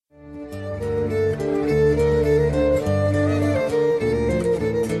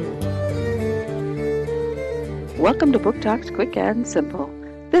welcome to Book Talks Quick and Simple.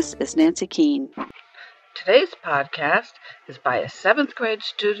 This is Nancy Keene. Today's podcast is by a 7th grade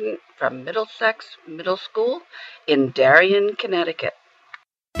student from Middlesex Middle School in Darien, Connecticut.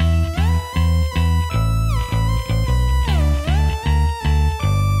 The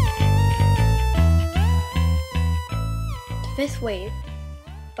Fifth Wave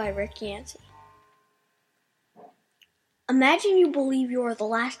by Yancey. Imagine you believe you are the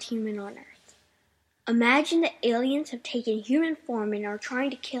last human on Earth. Imagine that aliens have taken human form and are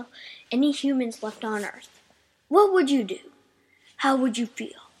trying to kill any humans left on Earth. What would you do? How would you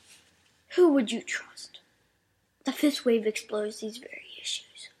feel? Who would you trust? The Fifth Wave explores these very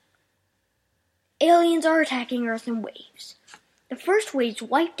issues. Aliens are attacking Earth in waves. The first waves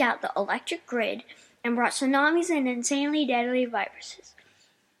wiped out the electric grid and brought tsunamis and insanely deadly viruses.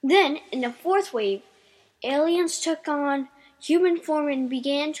 Then, in the fourth wave, aliens took on human form and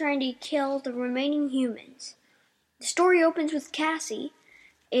began trying to kill the remaining humans. The story opens with Cassie,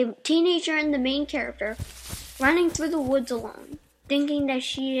 a teenager and the main character, running through the woods alone, thinking that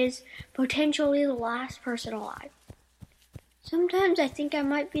she is potentially the last person alive. Sometimes I think I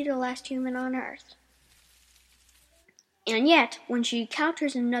might be the last human on Earth. And yet, when she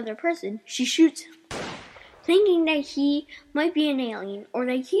encounters another person, she shoots him, thinking that he might be an alien, or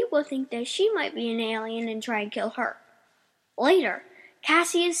that he will think that she might be an alien and try and kill her. Later,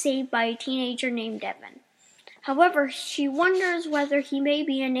 Cassie is saved by a teenager named Evan. However, she wonders whether he may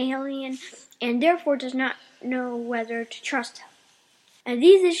be an alien and therefore does not know whether to trust him. And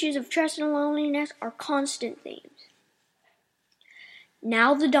these issues of trust and loneliness are constant themes.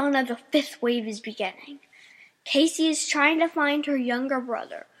 Now the dawn of the fifth wave is beginning. Casey is trying to find her younger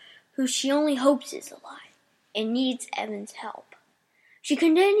brother, who she only hopes is alive, and needs Evan's help. She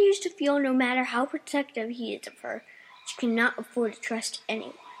continues to feel no matter how protective he is of her, she cannot afford to trust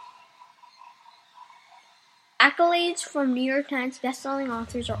anyone. Accolades from New York Times bestselling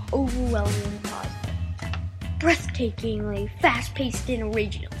authors are overwhelmingly positive. Breathtakingly fast-paced and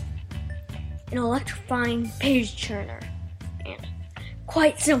original. An electrifying page-turner. And,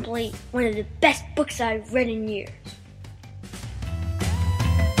 quite simply, one of the best books I've read in years.